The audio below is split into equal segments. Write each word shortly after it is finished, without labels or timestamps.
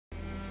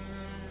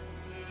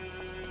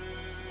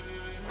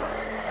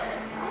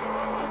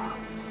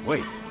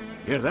Wait,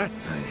 hear that?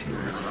 I hear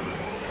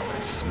it. I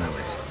smell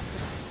it.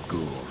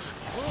 Ghouls.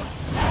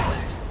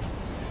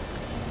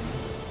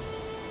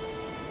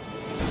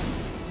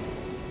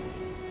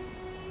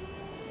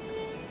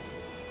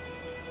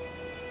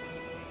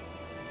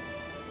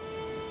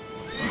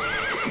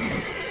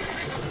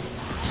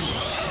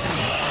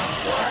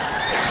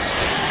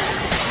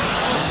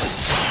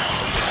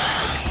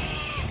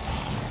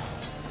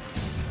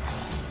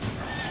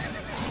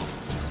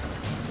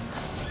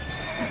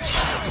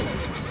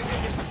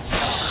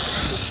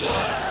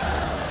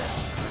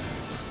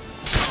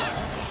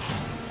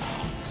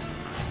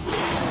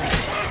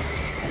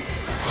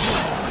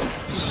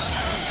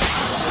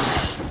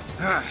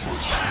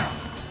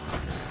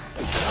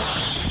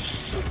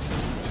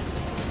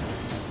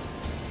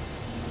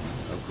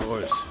 Of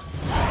course,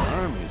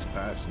 armies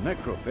pass,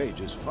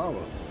 necrophages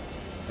follow.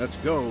 Let's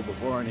go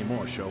before any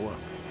more show up.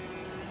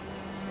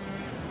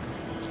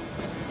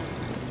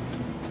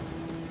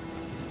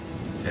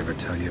 Ever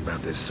tell you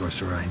about this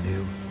sorcerer I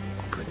knew?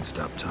 Couldn't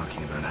stop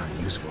talking about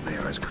how useful they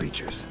are as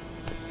creatures.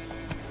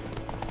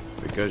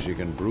 Because you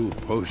can brew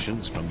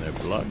potions from their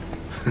blood?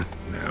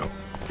 No,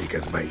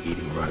 because by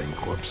eating rotting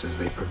corpses,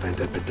 they prevent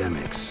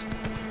epidemics.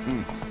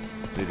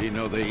 Did he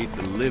know they eat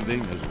the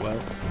living as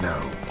well?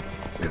 No.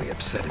 Really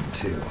upset him,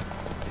 too.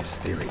 His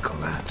theory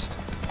collapsed.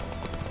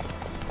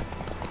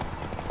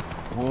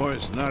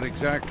 War's not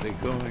exactly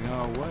going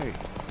our way.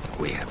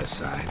 We have a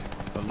side.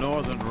 The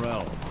Northern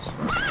Realms.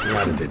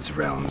 Radovid's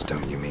realms,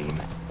 don't you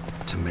mean?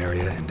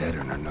 Temeria and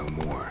Edirn are no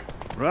more.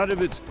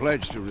 Radovid's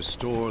pledged to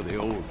restore the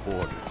old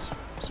borders,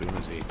 as soon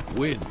as he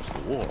wins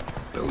the war.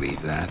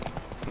 Believe that?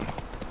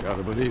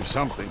 Gotta believe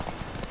something.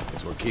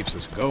 That's what keeps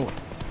us going.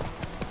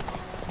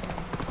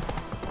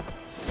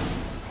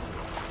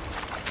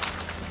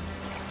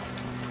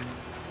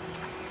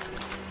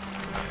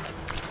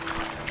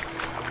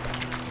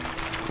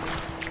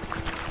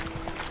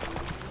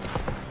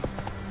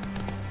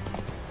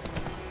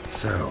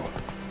 So,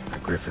 a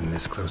griffin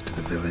this close to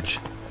the village?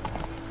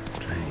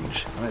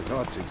 Strange. My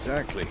thoughts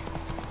exactly.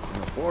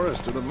 In the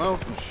forest or the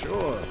mountain,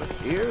 sure, but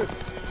here?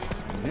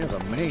 Near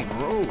the main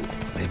road.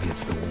 Maybe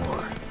it's the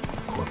war.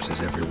 Corpses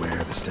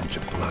everywhere, the stench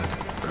of blood,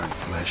 burnt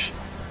flesh.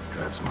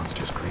 Drives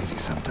monsters crazy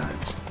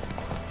sometimes.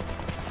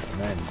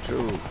 Men,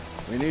 too.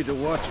 We need to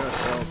watch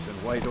ourselves in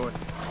White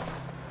Orton.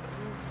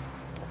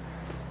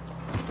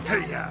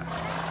 Hey-ya!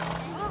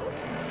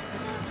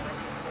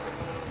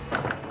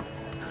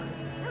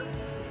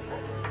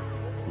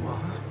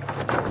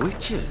 What?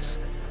 Witches?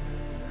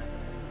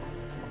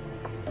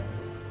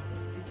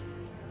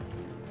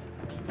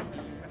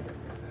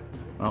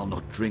 I'll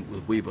not drink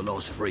with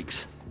Weaverlaw's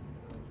freaks.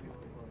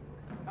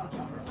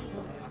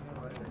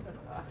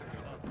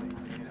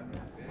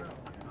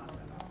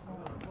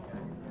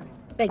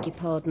 Beg your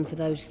pardon for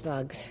those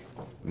thugs.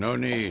 No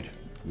need.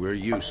 We're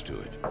used to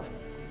it.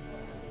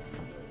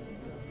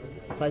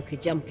 Folk are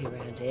jumpy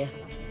round here.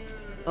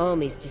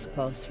 Armies just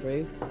passed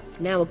through.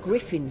 Now a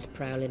griffin's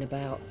prowling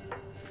about.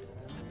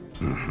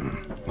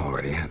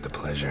 Already had the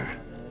pleasure.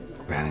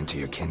 Ran into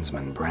your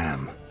kinsman,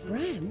 Bram.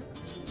 Bram?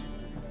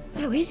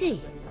 How is he?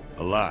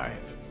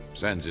 Alive.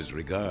 Sends his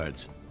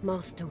regards.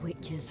 Master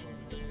Witches.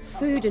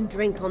 Food and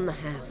drink on the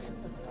house.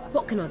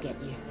 What can I get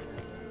you?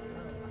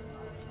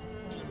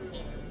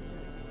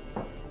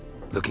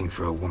 Looking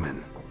for a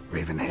woman.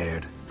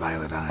 Raven-haired,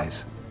 violet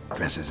eyes,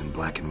 dresses in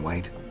black and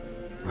white.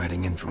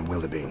 Riding in from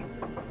Willoughby.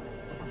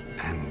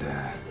 And,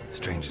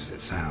 strange as it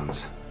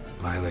sounds,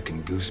 lilac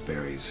and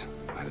gooseberries.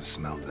 Might have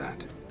smelled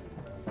that.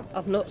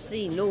 I've not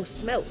seen nor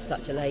smelt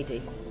such a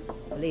lady.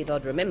 Believe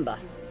I'd remember.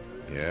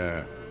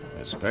 Yeah,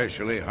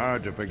 especially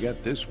hard to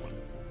forget this one.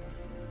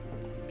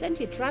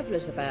 Plenty of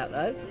travellers about,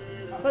 though.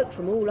 Folk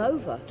from all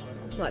over.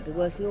 Might be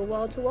worth your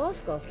while to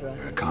ask after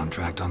her. A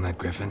contract on that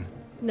griffin?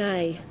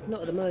 Nay,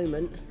 not at the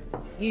moment.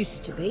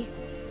 Used to be.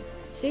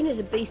 Soon as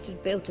a beast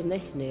had built a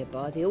nest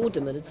nearby, the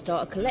alderman would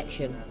start a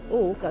collection,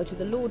 or go to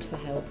the Lord for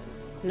help.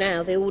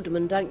 Now the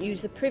aldermen don't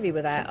use the privy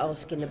without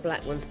asking the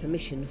Black One's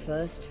permission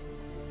first.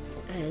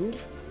 And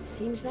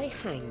seems they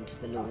hanged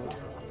the Lord.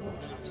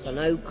 So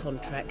no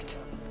contract.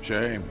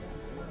 Shame.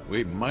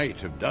 We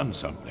might have done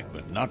something,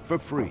 but not for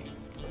free.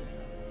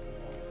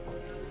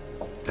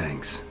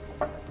 Thanks.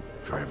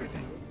 For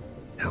everything.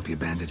 Help you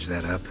bandage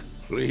that up?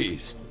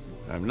 Please.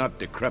 I'm not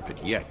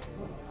decrepit yet.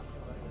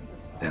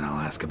 Then I'll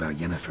ask about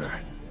Yennefer.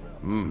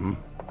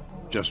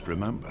 Just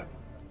remember,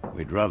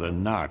 we'd rather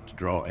not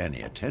draw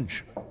any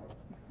attention.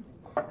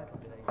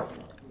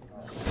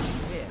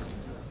 Here,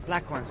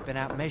 Black One's been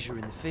out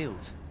measuring the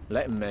fields.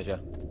 Let him measure.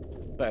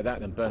 Better that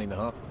than burning the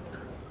harp.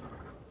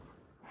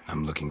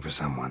 I'm looking for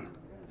someone.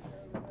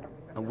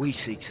 And we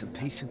seek some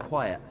peace and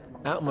quiet.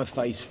 Out of my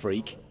face,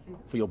 freak.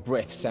 For your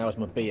breath sours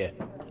my beer.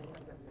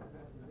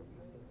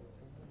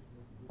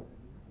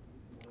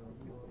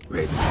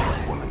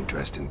 Raven-haired woman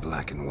dressed in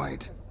black and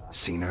white.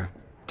 Seen her?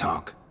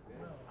 Talk.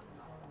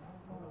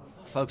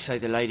 Folks say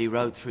the lady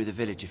rode through the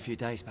village a few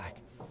days back.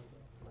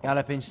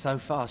 Galloping so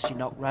fast she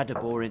knocked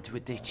Radabor into a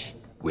ditch.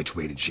 Which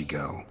way did she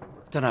go?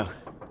 Dunno.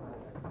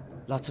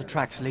 Lots of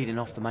tracks leading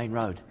off the main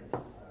road.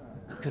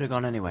 Could have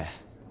gone anywhere.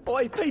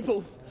 Oi,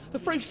 people! The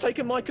freak's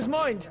taken Micah's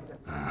mind!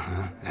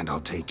 Uh-huh, and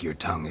I'll take your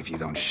tongue if you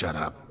don't shut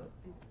up.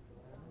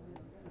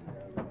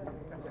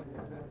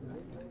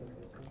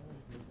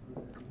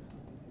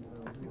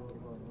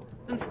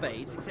 And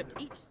spades,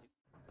 except each...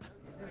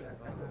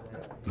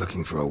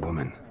 Looking for a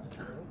woman.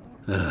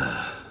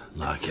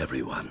 Like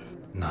everyone.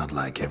 Not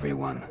like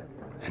everyone.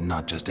 And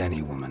not just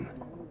any woman.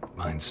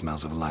 Mine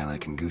smells of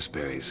lilac and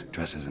gooseberries,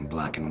 dresses in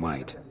black and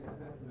white.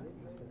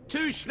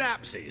 2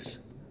 schnapsies.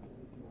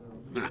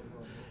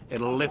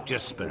 It'll lift your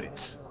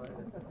spirits.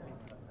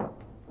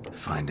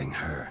 Finding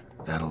her,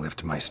 that'll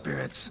lift my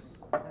spirits.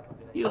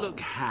 You look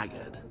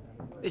haggard.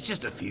 It's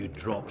just a few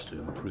drops to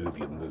improve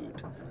your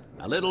mood.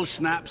 A little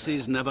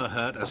schnapsies never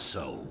hurt a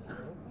soul.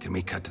 Can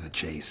we cut to the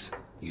chase?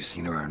 You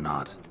seen her or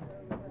not?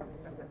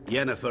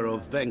 Yennefer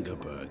of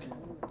Vengerberg.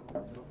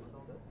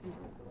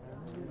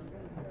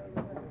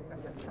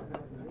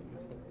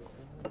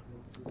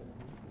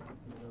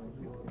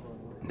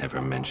 Never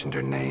mentioned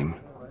her name.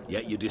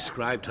 Yet you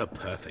described her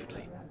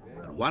perfectly.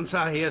 And once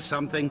I hear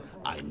something,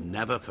 I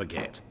never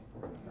forget.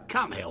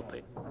 Can't help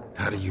it.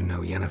 How do you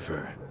know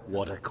Yennefer?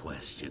 What a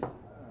question.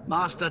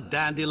 Master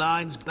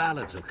Dandelion's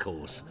ballads, of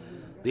course.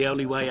 The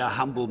only way a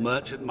humble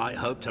merchant might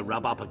hope to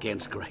rub up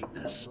against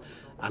greatness.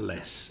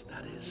 Unless,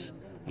 that is,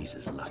 he's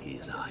as lucky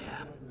as I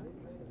am.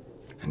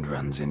 And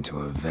runs into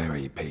a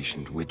very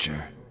patient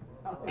witcher.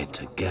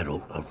 Into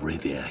Geralt of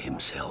Rivia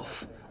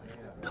himself.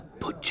 The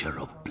Butcher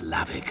of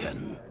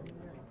Blaviken.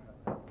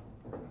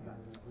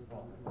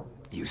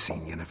 You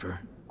seen Yennefer?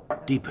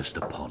 Deepest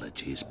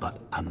apologies, but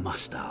I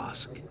must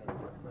ask.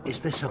 Is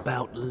this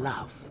about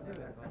love?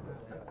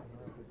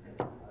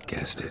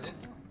 Guessed it.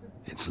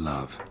 It's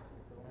love.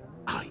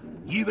 I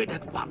knew it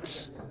at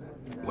once.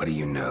 What do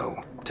you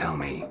know? Tell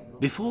me.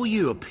 Before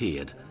you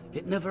appeared,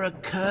 it never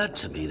occurred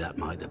to me that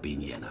might have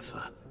been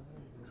Yennefer.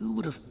 Who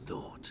would have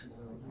thought?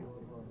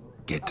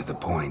 Get to the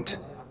point.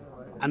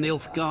 An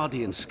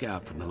Nilfgaardian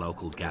scout from the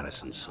local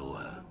garrison saw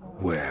her.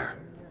 Where?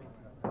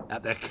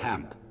 At their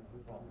camp.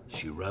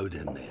 She rode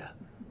in there.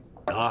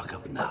 Dark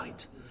of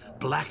night.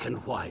 Black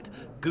and white.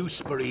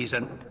 Gooseberries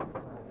and...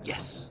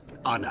 Yes,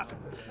 I know.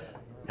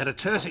 Had a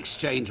terse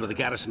exchange with the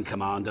garrison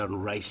commander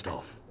and raced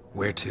off.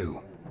 Where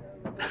to?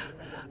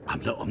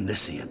 I'm not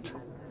omniscient.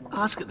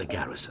 Ask at the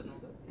garrison.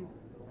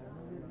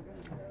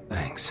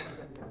 Thanks.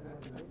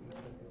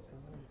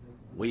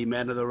 We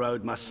men of the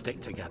road must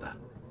stick together.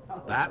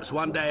 Perhaps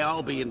one day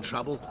I'll be in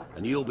trouble,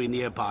 and you'll be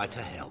nearby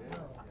to help.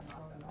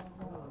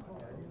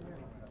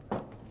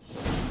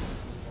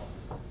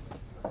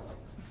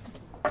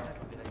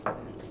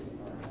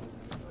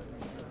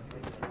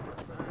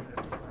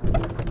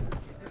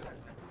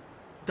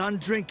 Done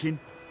drinking?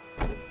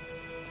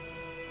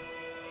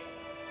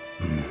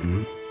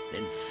 Mm-hmm.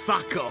 Then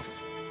fuck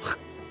off.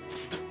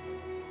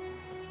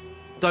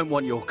 Don't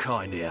want your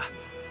kind here.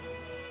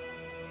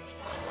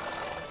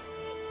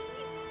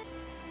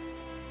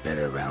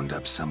 Better round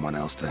up someone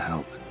else to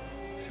help.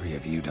 3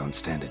 of you don't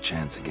stand a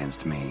chance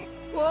against me.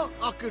 What?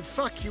 I could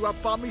fuck you up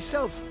by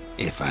myself.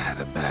 If I had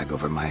a bag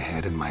over my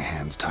head and my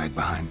hands tied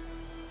behind...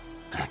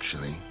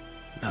 Actually,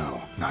 no,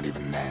 not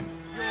even then.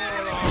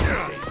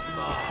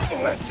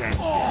 Let's end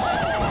this.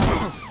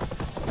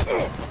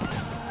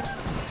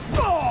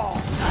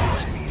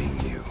 Nice meeting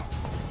you.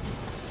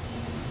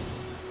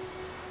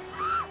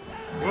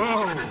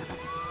 Whoa!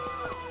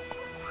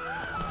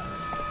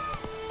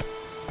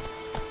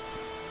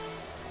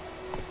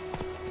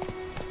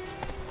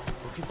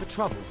 Looking for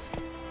trouble?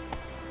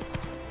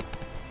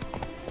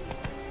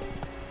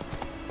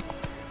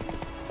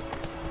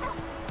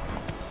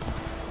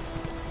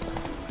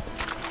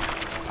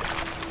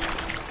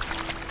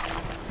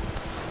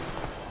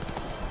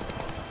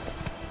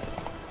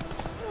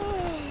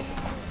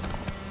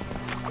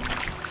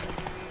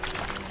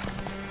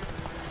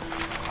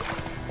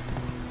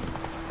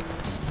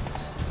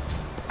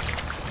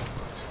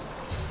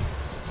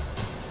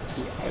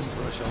 The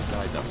Emperor shall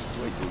guide us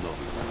straight to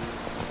Novi.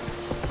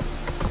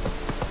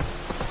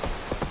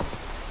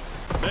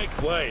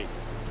 Make way!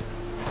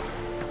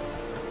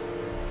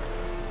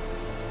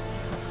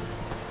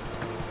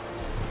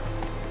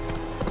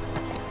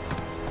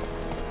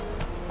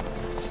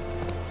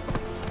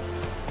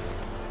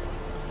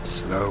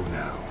 Slow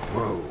now.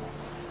 Whoa.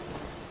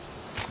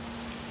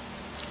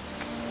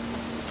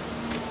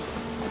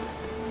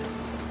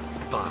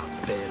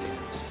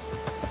 Barbarians.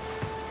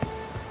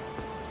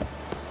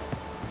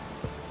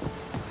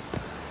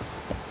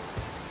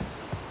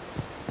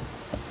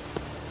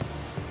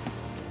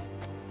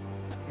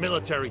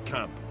 Military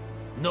camp.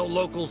 No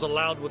locals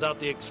allowed without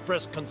the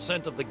express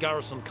consent of the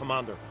garrison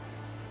commander.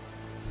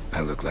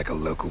 I look like a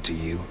local to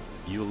you?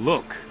 You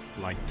look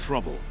like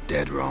trouble.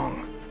 Dead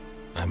wrong.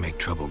 I make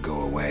trouble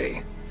go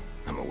away.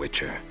 I'm a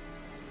witcher.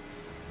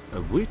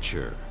 A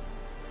witcher?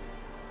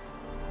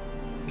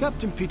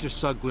 Captain Peter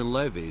Sagwin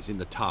Levy is in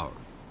the tower.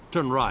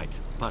 Turn right,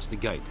 past the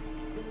gate.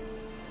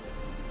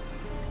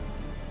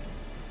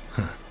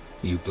 Huh.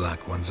 You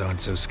black ones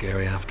aren't so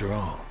scary after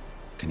all.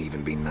 Can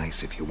even be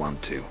nice if you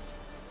want to.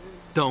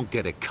 Don't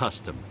get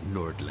accustomed,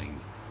 Nordling.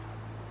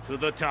 To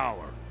the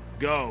tower.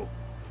 Go.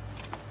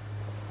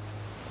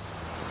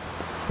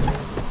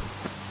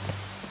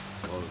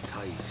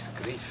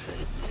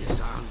 Griffin.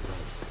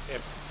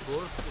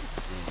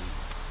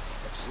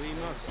 We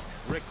must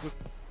recruit.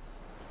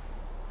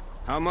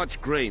 How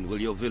much grain will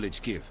your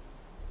village give?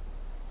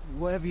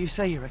 Whatever you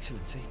say, Your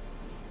Excellency.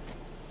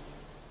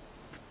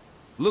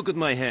 Look at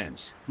my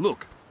hands.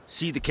 Look.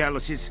 See the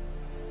calluses?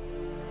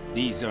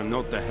 These are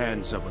not the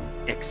hands of an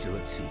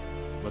excellency,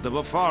 but of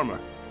a farmer.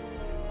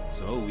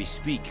 So we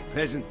speak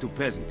peasant to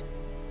peasant.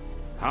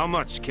 How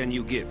much can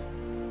you give?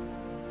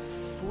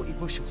 40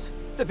 bushels.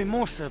 There'd be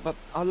more, sir, but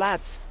our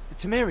lads, the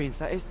Temerians,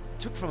 that is,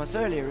 took from us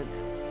earlier and...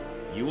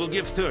 You will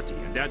give 30,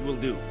 and that will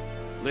do.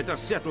 Let us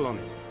settle on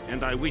it,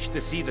 and I wish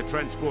to see the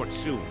transport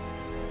soon.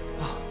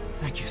 Oh,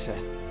 thank you, sir.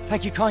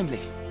 Thank you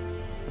kindly.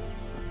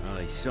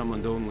 I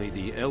summoned only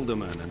the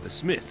Elderman and the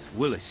smith,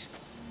 Willis.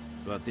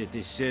 But it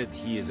is said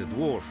he is a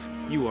dwarf.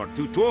 You are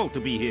too tall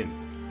to be him.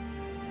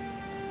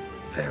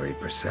 Very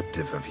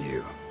perceptive of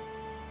you.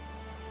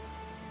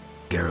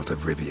 Geralt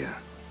of Rivia,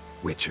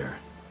 Witcher.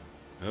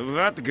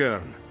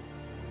 Vatgern.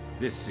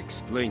 This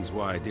explains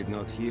why I did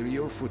not hear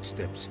your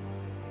footsteps.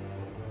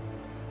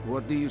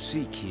 What do you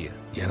seek here?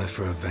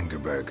 Yennefer of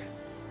Vengerberg.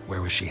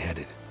 Where was she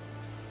headed?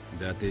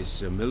 That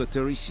is a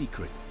military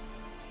secret.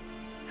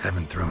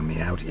 Haven't thrown me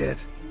out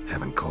yet.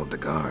 Haven't called the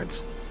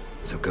guards.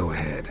 So go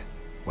ahead.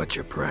 What's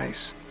your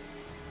price?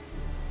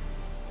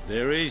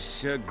 There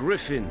is a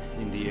griffin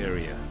in the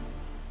area.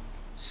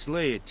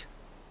 Slay it.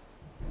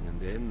 And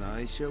then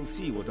I shall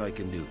see what I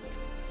can do.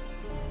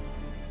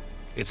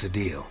 It's a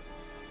deal.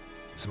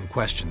 Some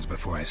questions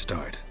before I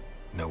start.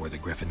 Know where the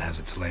griffin has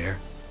its lair?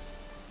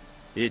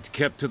 It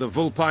kept to the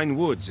Vulpine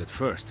Woods at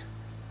first.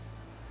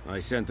 I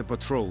sent a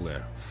patrol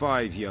there,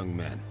 5 young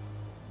men.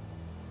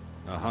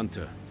 A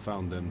hunter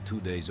found them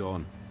 2 days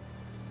on.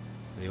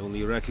 They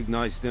only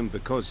recognized them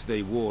because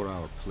they wore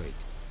our plate.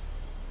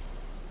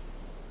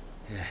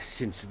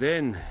 Since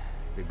then,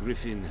 the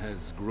griffin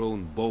has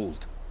grown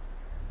bold.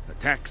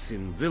 Attacks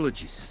in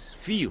villages,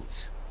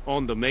 fields,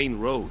 on the main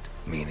road.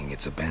 Meaning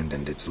it's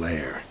abandoned its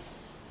lair.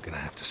 Gonna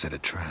have to set a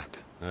trap.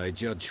 I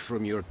judge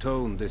from your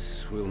tone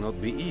this will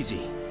not be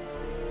easy.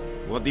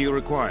 What do you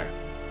require?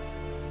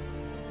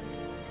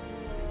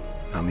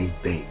 I'll need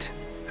bait.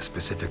 A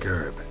specific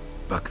herb.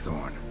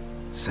 Buckthorn.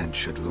 Scent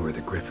should lure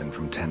the griffin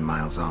from 10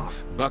 miles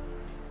off.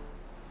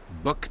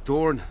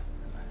 Buckthorn?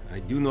 I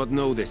do not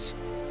know this.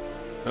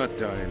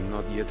 But I am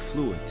not yet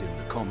fluent in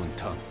the common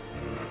tongue.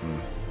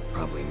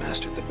 Probably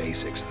mastered the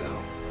basics,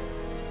 though.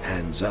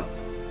 Hands up.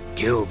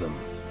 Kill them.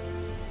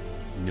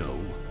 No.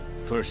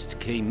 First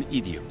came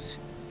idioms.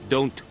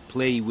 Don't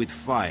play with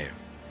fire,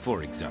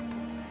 for example.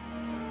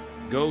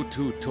 Go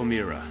to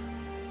Tomira,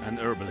 an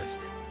herbalist.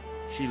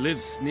 She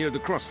lives near the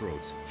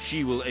crossroads.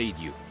 She will aid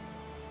you.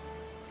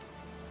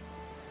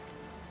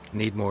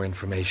 Need more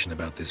information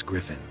about this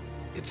griffin.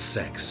 Its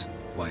sex.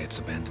 Why it's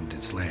abandoned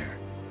its lair.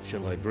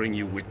 Shall I bring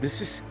you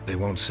witnesses? They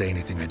won't say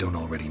anything I don't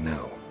already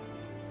know.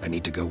 I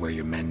need to go where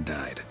your men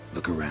died.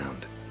 Look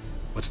around.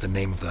 What's the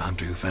name of the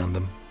hunter who found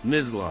them?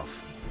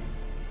 Mislav.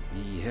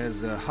 He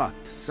has a hut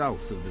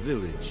south of the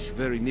village,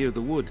 very near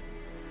the wood.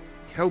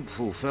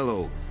 Helpful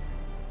fellow.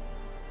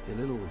 A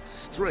little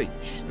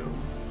strange, though.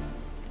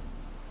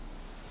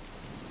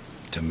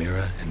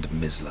 Tamira and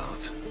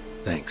Mislav.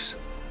 Thanks.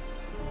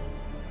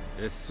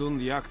 Es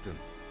sunt jakten.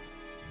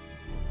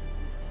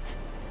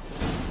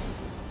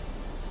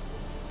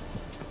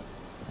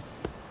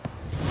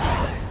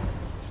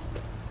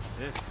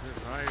 Es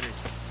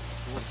verheiligt,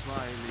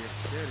 vorbei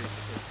exerit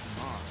es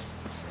mar.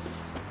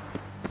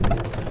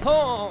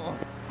 Oh!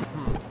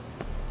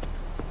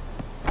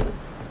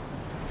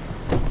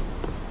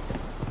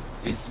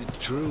 Is it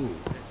true?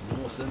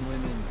 Northern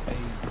women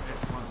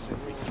bathe once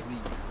every 3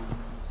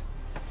 moons.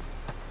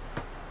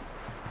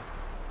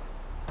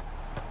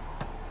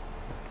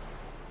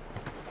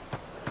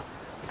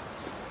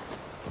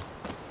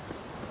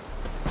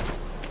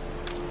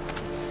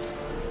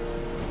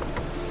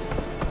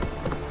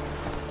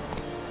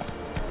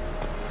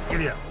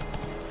 Giddy up.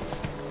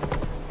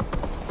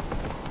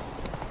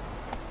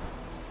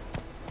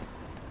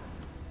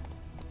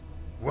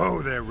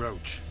 Whoa there,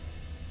 Roach.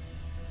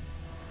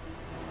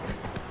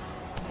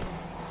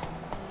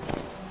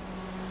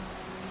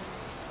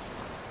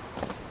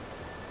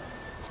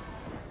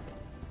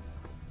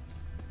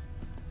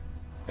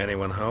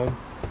 Anyone home?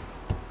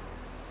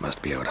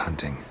 Must be out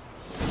hunting.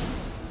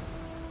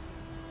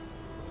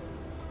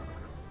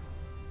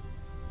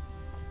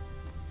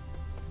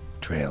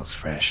 Trail's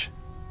fresh.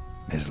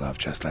 Mislav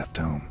just left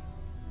home.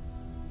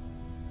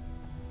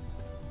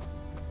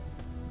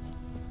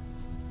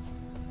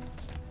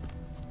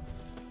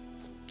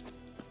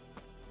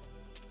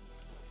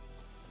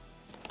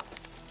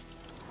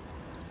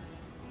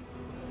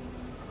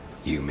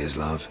 You,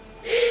 Mislav?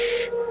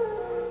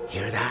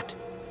 Hear that?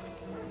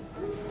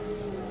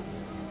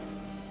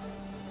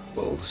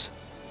 Wolves?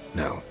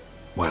 No.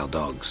 Wild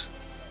dogs.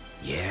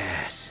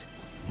 Yes.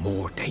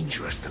 More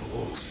dangerous than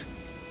wolves.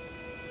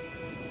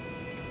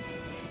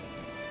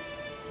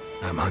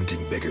 I'm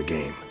hunting bigger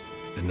game.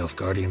 The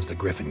Nilfgaardians the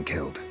Griffin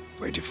killed.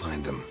 Where'd you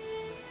find them?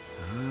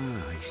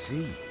 Ah, I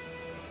see.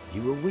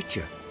 You a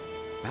witcher.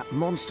 That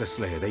monster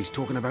slayer they's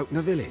talking about in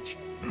the village.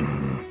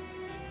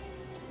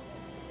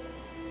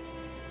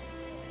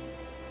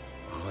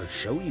 I'll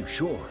show you,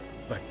 sure.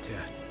 But,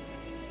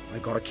 I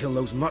gotta kill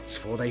those mutts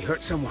before they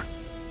hurt someone.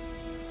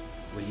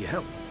 Will you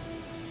help?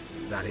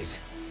 That is,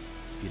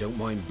 if you don't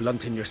mind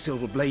blunting your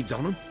silver blades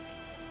on them.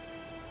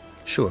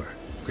 Sure.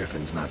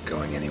 Griffin's not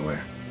going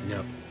anywhere.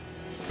 No.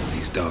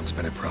 These dogs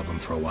been a problem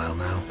for a while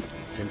now.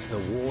 Since the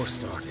war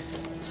started.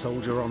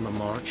 Soldier on the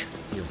march,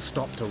 he'll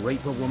stop to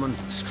rape a woman,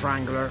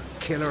 strangle her,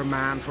 kill her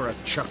man for a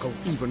chuckle,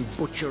 even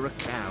butcher a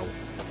cow.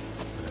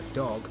 But a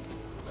dog,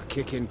 a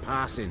kick in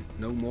passing,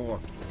 no more.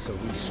 So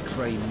these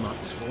stray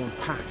mutts form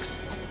packs.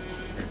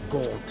 They're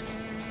gaunt,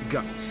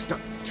 gut stuck.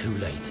 Too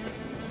late.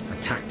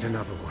 Attacked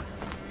another one.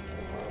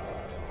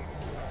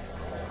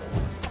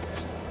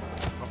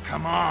 Oh,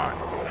 come on!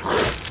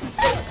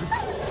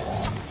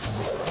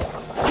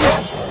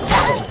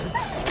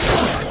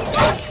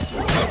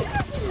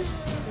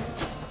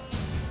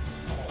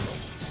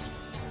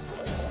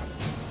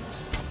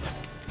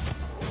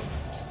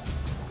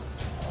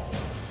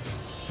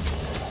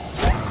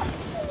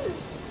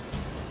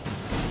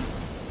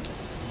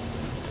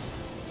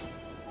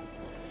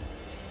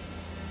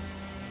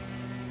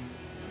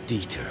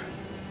 Dieter.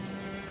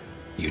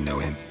 You know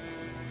him?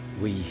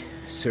 We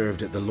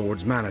served at the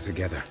Lord's Manor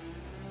together,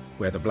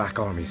 where the Black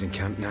Army's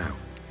encamped now.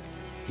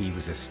 He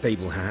was a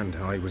stable hand,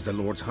 I was the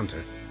Lord's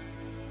hunter.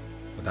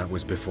 But that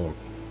was before.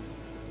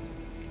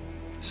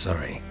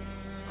 Sorry.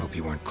 Hope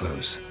you weren't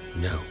close.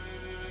 No,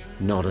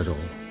 not at all.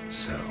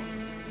 So,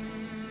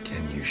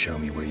 can you show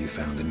me where you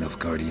found the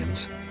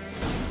Nilfgaardians?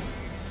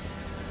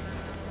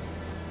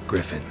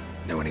 Griffin,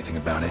 know anything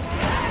about it?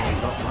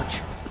 Not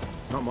much.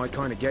 Not my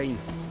kind of game.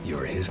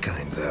 You're his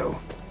kind, though.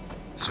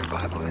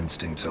 Survival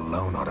instincts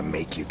alone ought to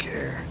make you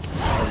care.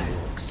 I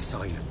walk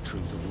silent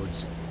through the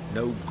woods.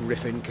 No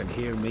griffin can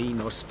hear me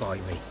nor spy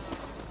me.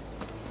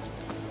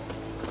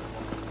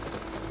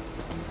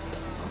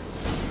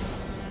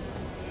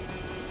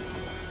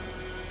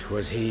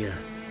 'Twas here.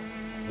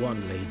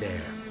 One lay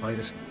there, by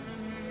the...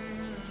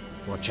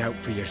 Watch out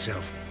for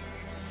yourself.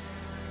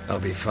 I'll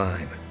be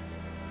fine.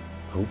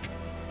 Hope.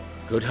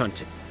 Good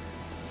hunting.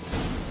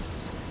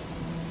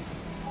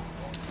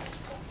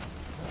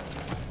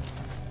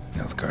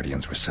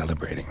 Nilfgaardians were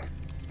celebrating.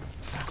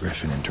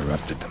 Griffin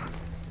interrupted them.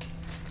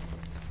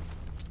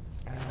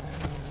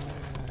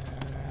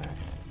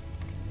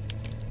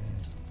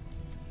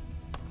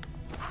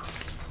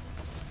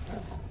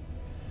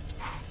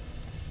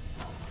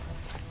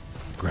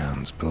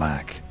 Ground's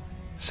black,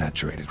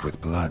 saturated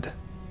with blood.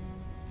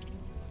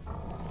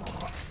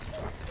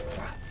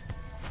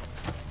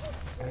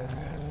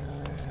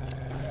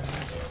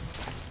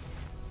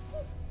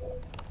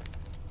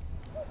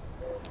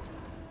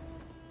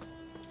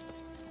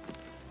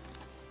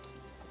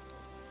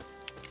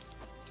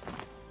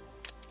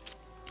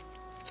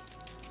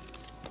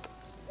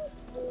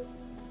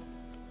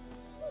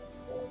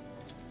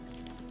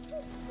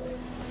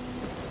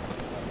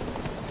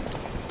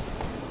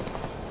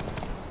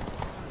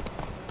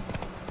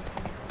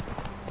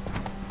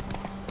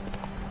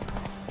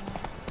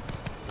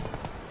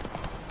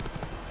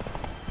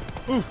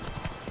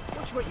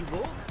 Watch where you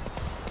walk.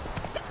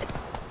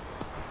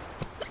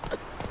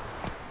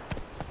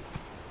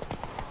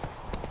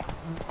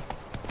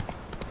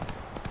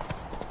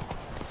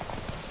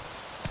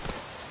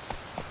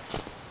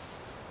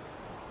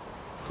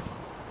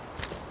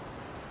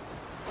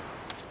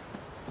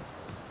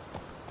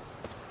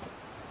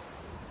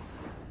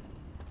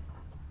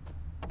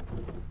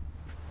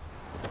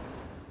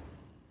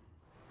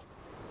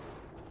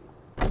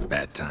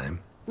 Bad time?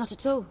 Not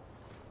at all.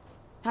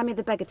 Hand me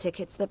the beggar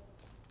tickets, the...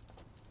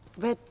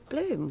 Red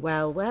bloom.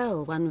 Well,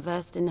 well, one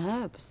versed in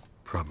herbs.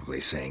 Probably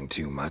saying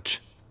too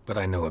much, but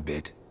I know a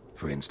bit.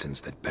 For instance,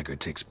 that beggar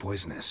tick's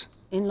poisonous.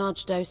 In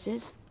large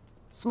doses.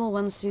 Small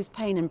ones soothe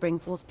pain and bring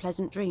forth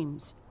pleasant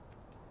dreams.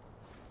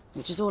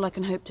 Which is all I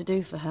can hope to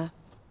do for her.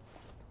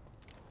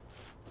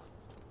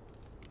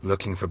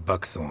 Looking for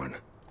buckthorn.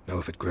 Know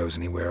if it grows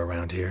anywhere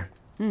around here?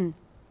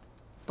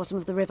 Bottom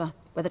of the river,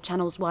 where the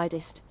channel's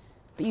widest.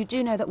 But you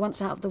do know that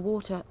once out of the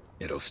water...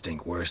 It'll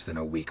stink worse than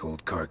a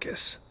week-old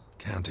carcass.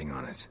 Counting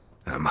on it.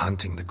 I'm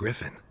hunting the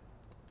griffin.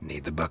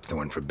 Need the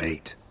buckthorn for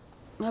bait.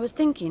 I was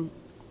thinking...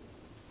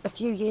 A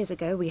few years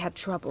ago we had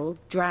trouble,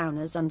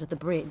 drowners under the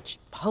bridge.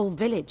 Whole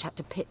village had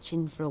to pitch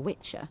in for a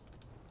witcher.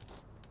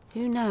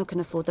 Who now can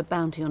afford the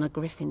bounty on a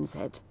griffin's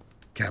head?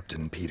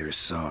 Captain Peter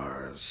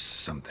Sar...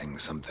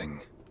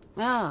 something.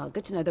 Ah,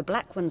 good to know the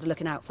Black One's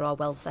looking out for our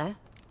welfare.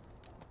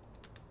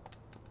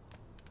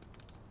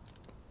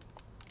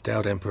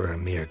 Doubt Emperor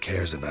Emir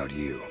cares about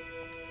you.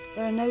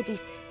 There are no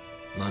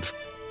Not of...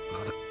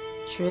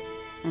 Shrimp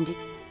and you...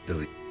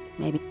 Billy.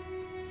 Maybe.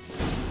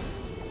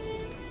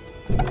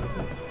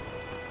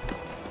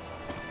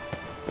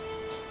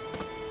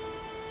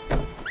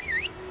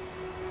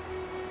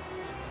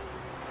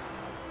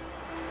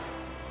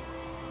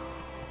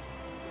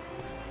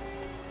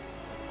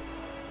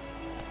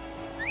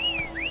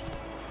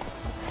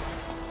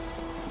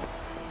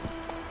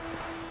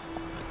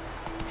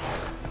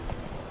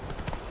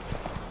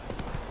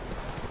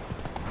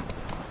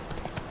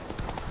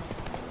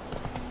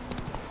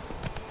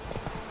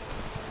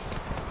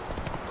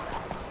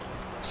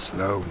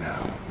 Slow now.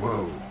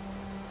 Whoa.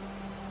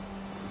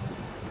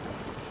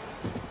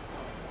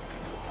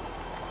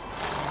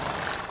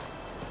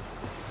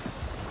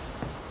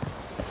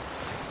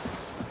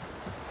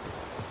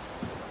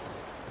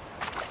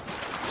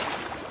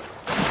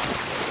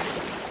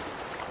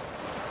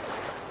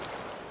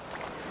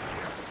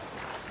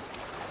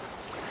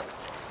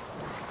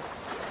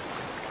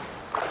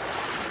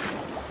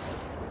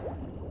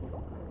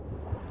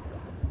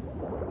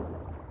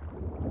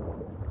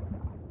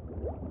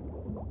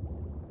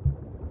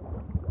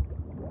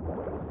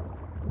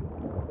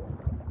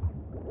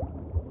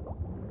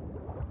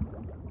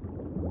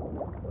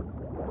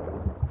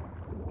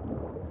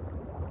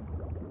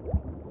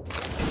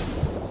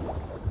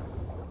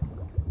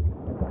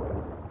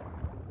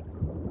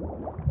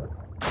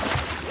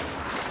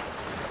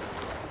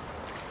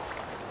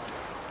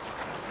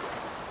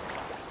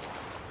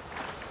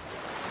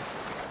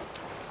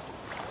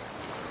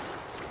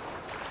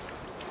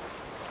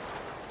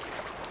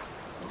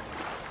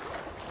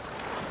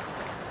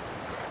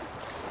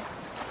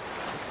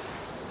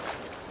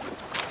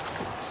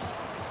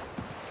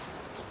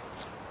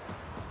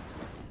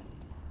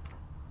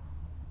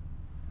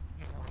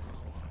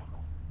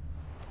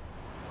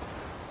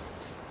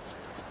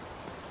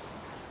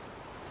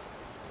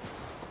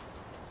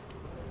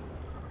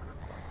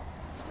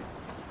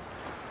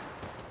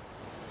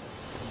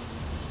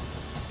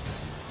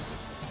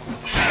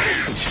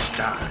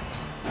 Die.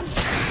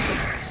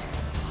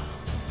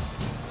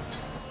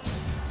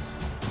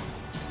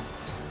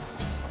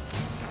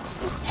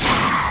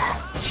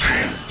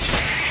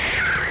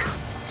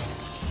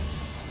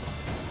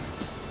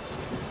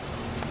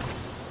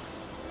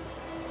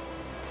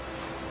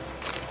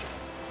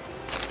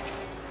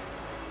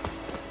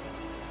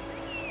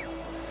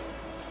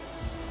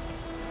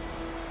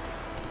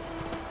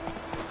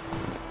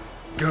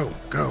 Go,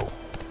 go.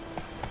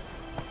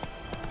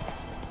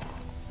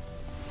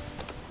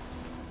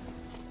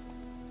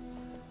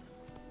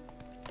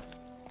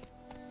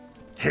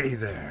 Hey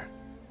there.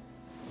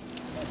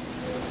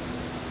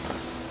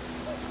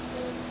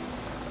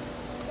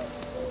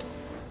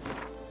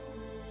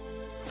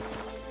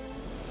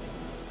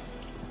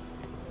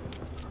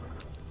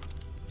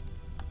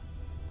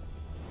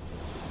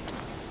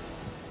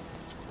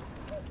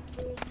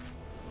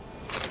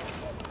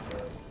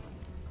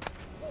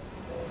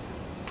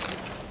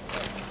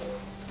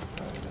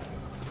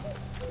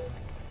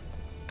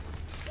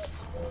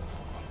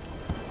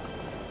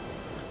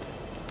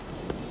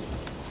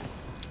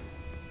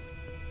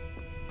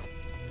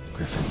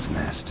 Griffin's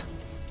nest.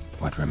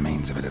 What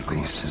remains of it, at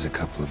least, is a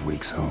couple of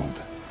weeks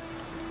old.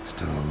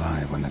 Still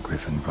alive when the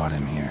griffin brought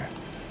him here.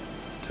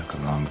 Took a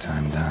long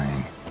time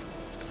dying.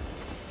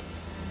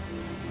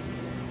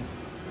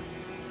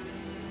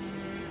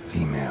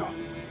 Female.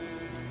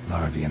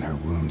 Larvae in her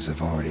wounds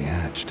have already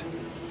hatched.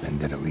 Been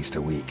dead at least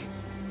a week.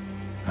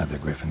 Other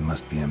griffin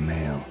must be a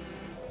male.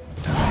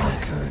 Done all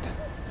I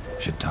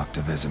could. Should talk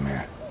to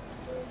Vesemir.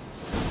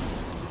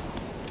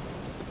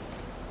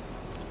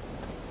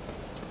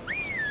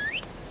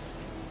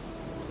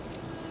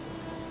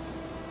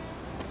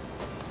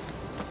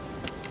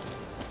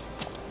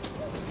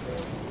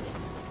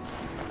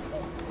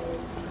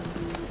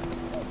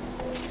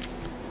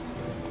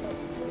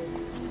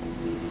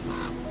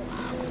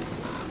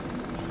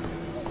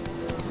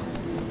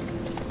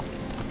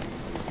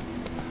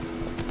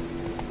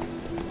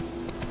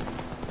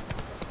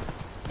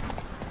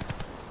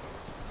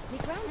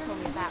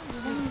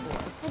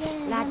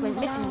 Lad went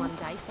missing one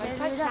day, so he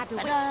approached Lad the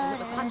witchman that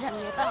was hunting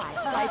nearby,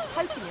 started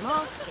poking him,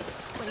 asking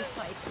when he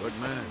started...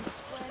 Good man.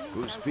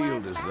 Whose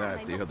field is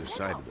that, the other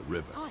side of the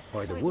river?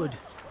 By the wood.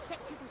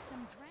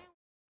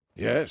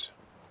 Yes?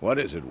 What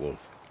is it,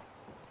 Wolf?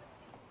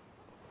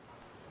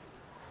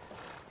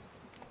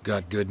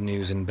 Got good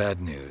news and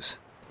bad news.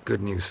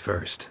 Good news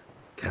first.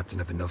 Captain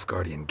of the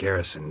Nilfgaardian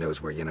garrison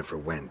knows where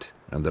Yennefer went.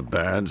 And the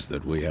bad's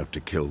that we have to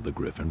kill the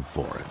griffin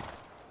for him.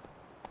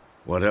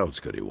 What else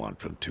could he want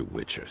from two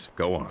witchers?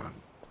 Go on.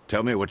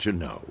 Tell me what you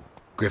know.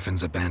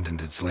 Griffin's abandoned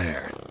its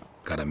lair.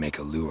 Gotta make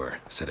a lure,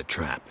 set a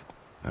trap.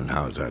 And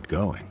how's that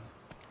going?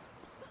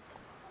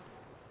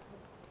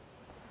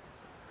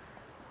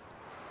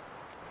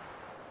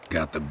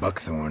 Got the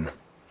buckthorn.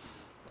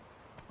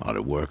 Ought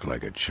to work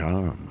like a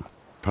charm.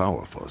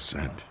 Powerful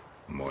scent.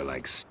 More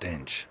like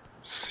stench.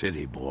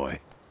 City boy.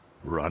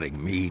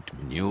 Rotting meat,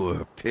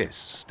 manure, piss.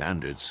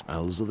 Standard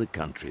smells of the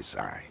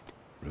countryside.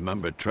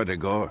 Remember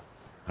Tretogor?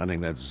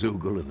 Hunting that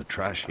Zoogle in the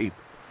trash heap?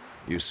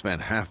 You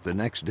spent half the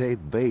next day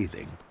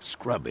bathing,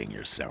 scrubbing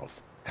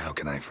yourself. How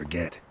can I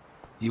forget?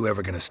 You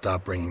ever gonna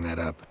stop bringing that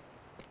up?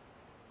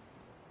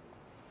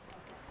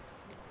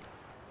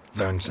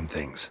 Learned some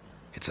things.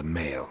 It's a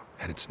male,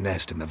 had its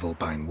nest in the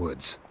Vulpine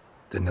Woods.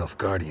 The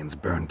Nilfgaardians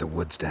burned the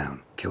woods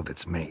down, killed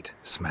its mate,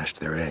 smashed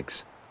their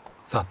eggs.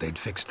 Thought they'd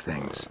fixed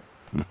things.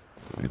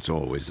 It's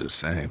always the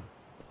same.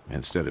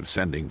 Instead of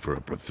sending for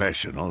a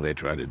professional, they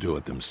try to do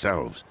it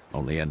themselves,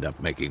 only end up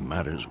making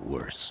matters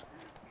worse.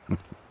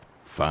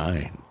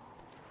 Fine.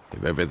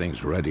 If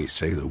everything's ready,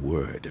 say the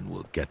word and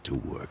we'll get to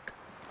work.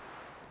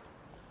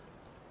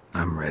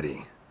 I'm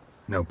ready.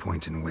 No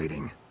point in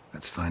waiting.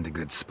 Let's find a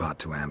good spot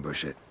to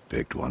ambush it.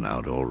 Picked one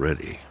out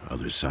already,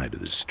 other side of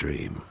the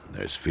stream.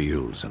 There's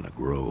fields and a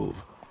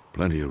grove.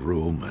 Plenty of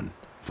room and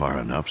far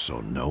enough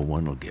so no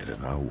one will get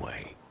in our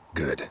way.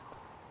 Good.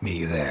 Meet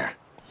you there.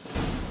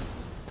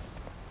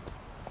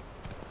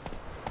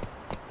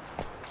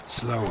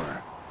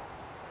 Slower.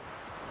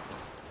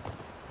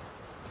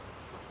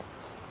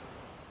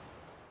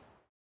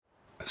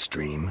 A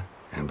stream,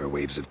 amber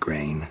waves of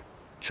grain.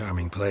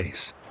 Charming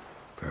place.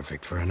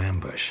 Perfect for an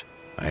ambush.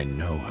 I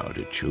know how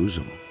to choose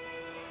them.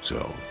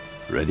 So,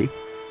 ready?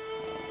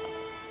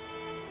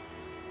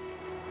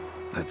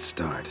 Let's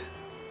start.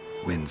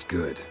 Wind's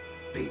good.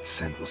 Bait's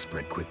scent will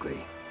spread quickly.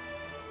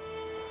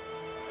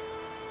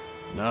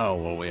 Now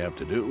all we have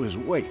to do is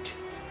wait.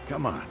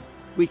 Come on.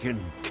 We can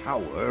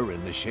cower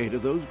in the shade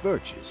of those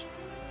birches.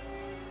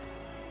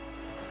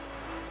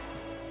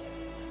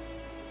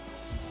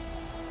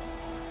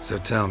 So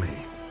tell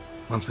me,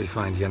 once we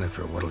find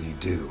Yennefer, what'll you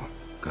do?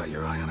 Got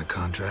your eye on a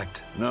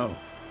contract? No.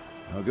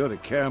 I'll go to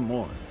Kaer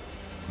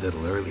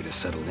Little early to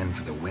settle in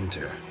for the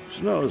winter.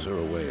 Snows are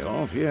a way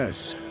off,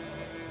 yes.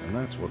 And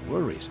that's what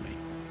worries me.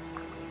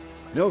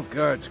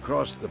 Nilfgaard's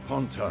crossed the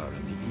Pontar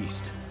in the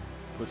east.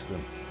 Puts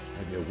them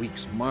maybe a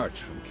week's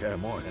march from Kaer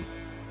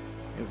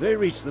If they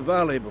reach the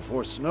valley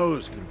before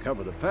snows can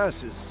cover the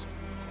passes,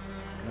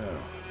 well,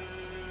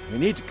 we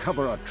need to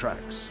cover our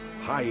tracks,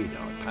 hide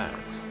our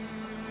paths.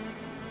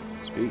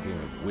 Speaking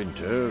of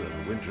winter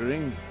and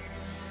wintering,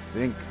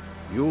 think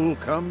you'll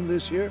come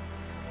this year?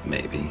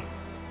 Maybe.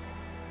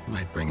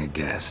 Might bring a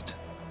guest.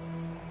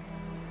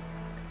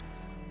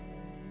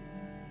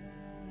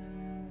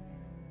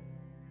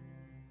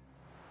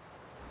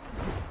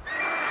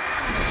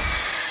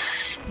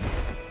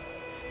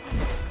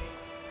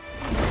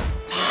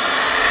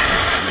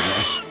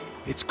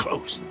 It's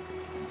close.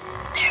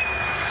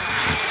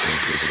 Let's go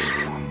give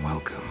it a warm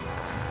welcome.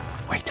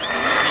 Wait,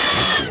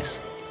 take this.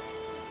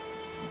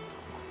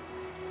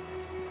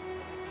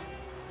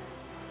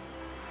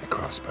 A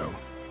crossbow.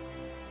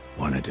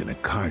 Won it in a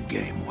card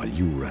game while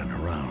you ran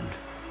around.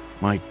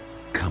 Might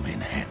come in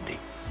handy.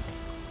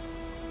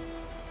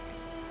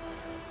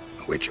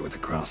 A witcher with a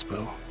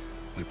crossbow?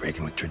 We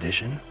breaking with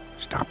tradition?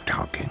 Stop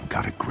talking.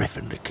 Got a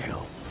griffin to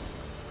kill.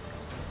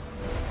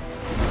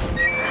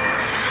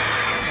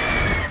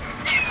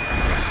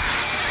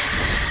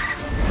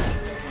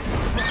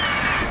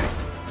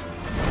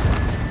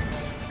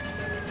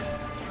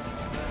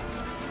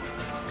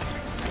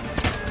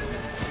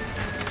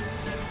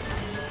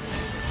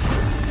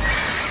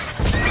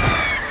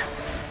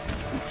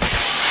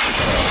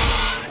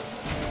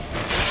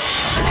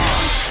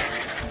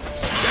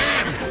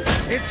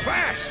 It's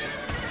fast!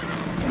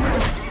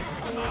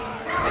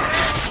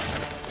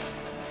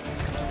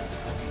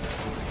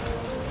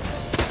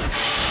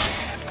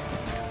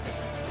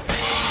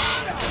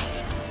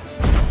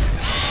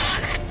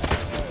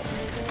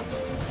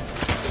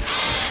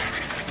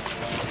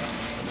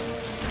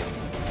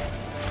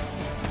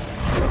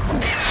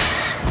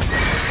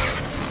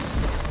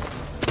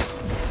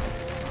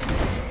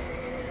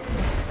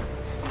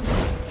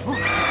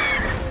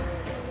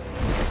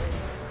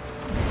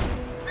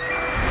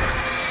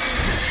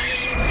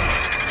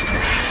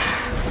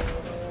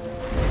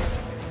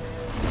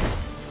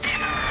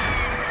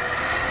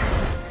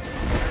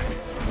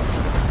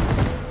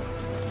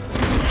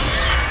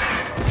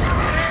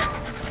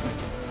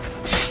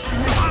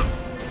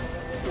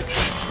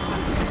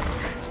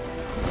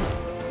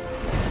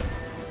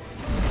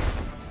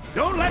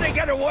 Don't let it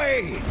get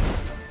away!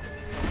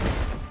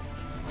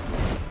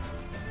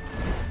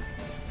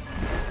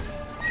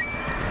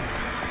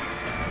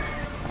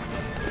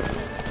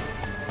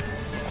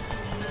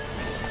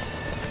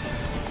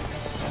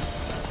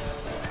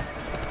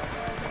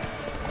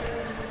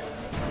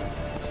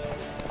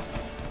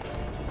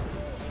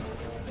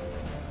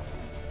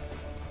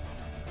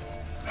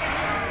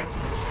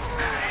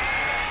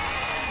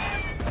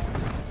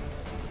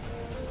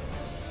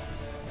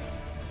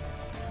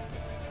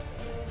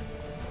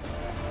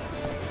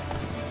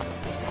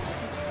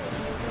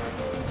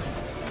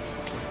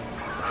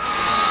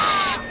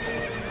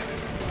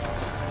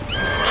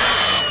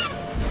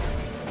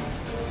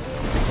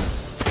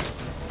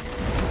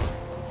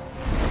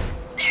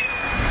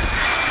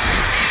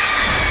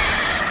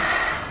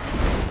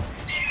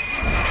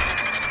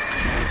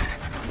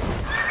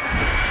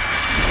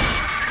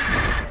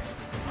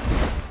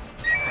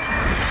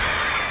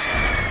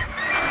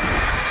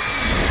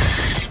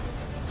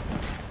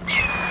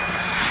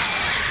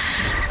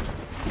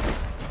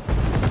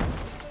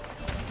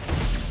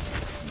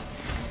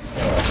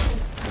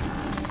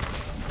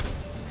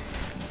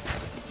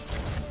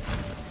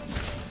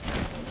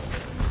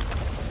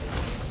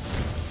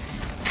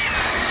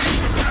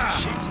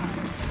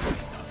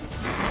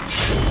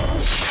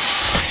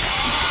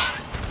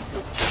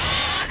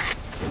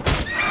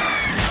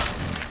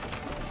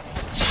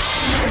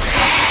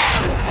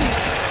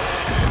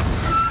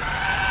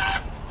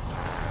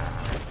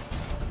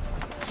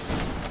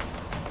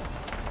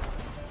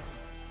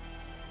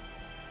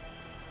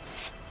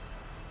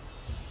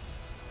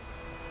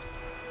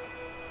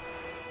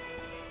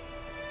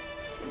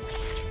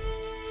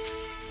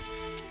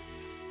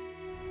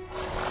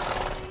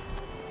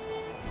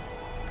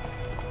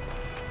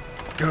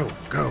 Go,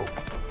 go.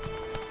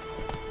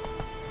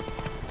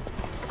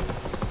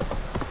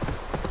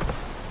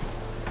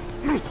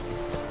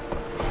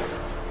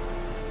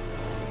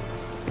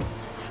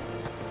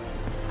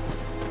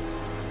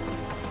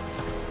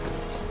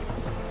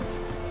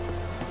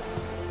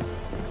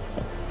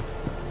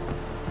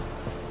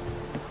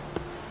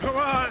 Come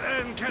on,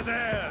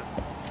 Encader!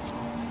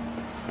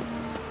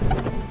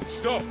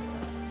 Stop!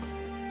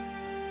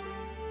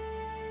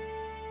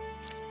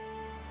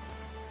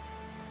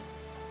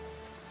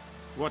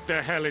 What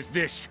the hell is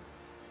this?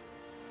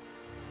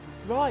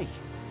 Right.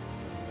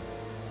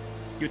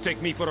 You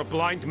take me for a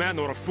blind man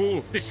or a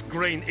fool? This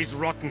grain is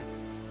rotten.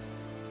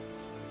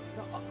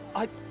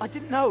 I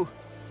didn't know.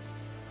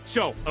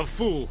 So, a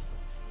fool.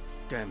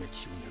 Damn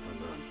it, you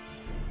never learn.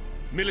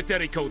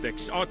 Military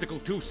Codex, Article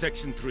 2,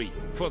 Section 3.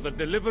 For the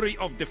delivery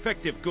of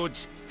defective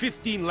goods,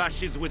 15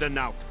 lashes with a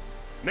knout.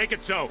 Make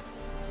it so.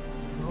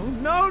 Oh,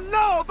 no,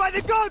 no! By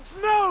the gods,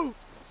 no!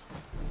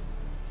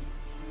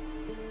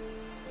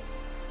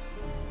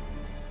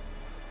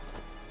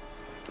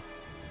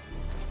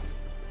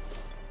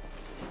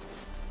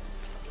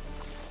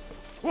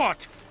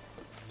 What?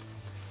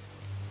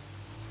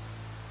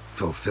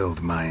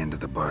 Fulfilled my end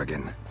of the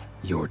bargain.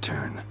 Your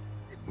turn.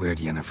 Where'd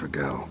Yennefer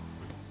go?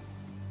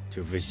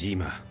 To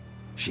Vizima.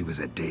 She was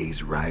a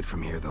day's ride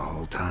from here the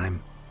whole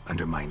time?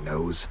 Under my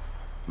nose?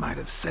 Might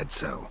have said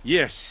so.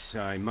 Yes,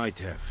 I might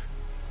have.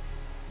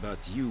 But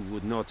you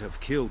would not have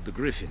killed the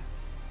griffin.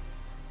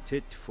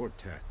 Tit for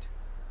tat.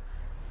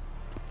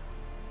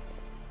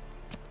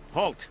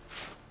 Halt!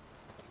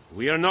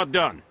 We are not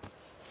done.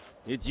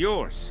 It's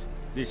yours,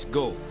 this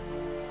gold.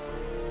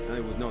 I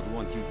would not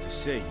want you to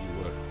say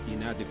you were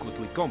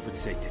inadequately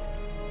compensated.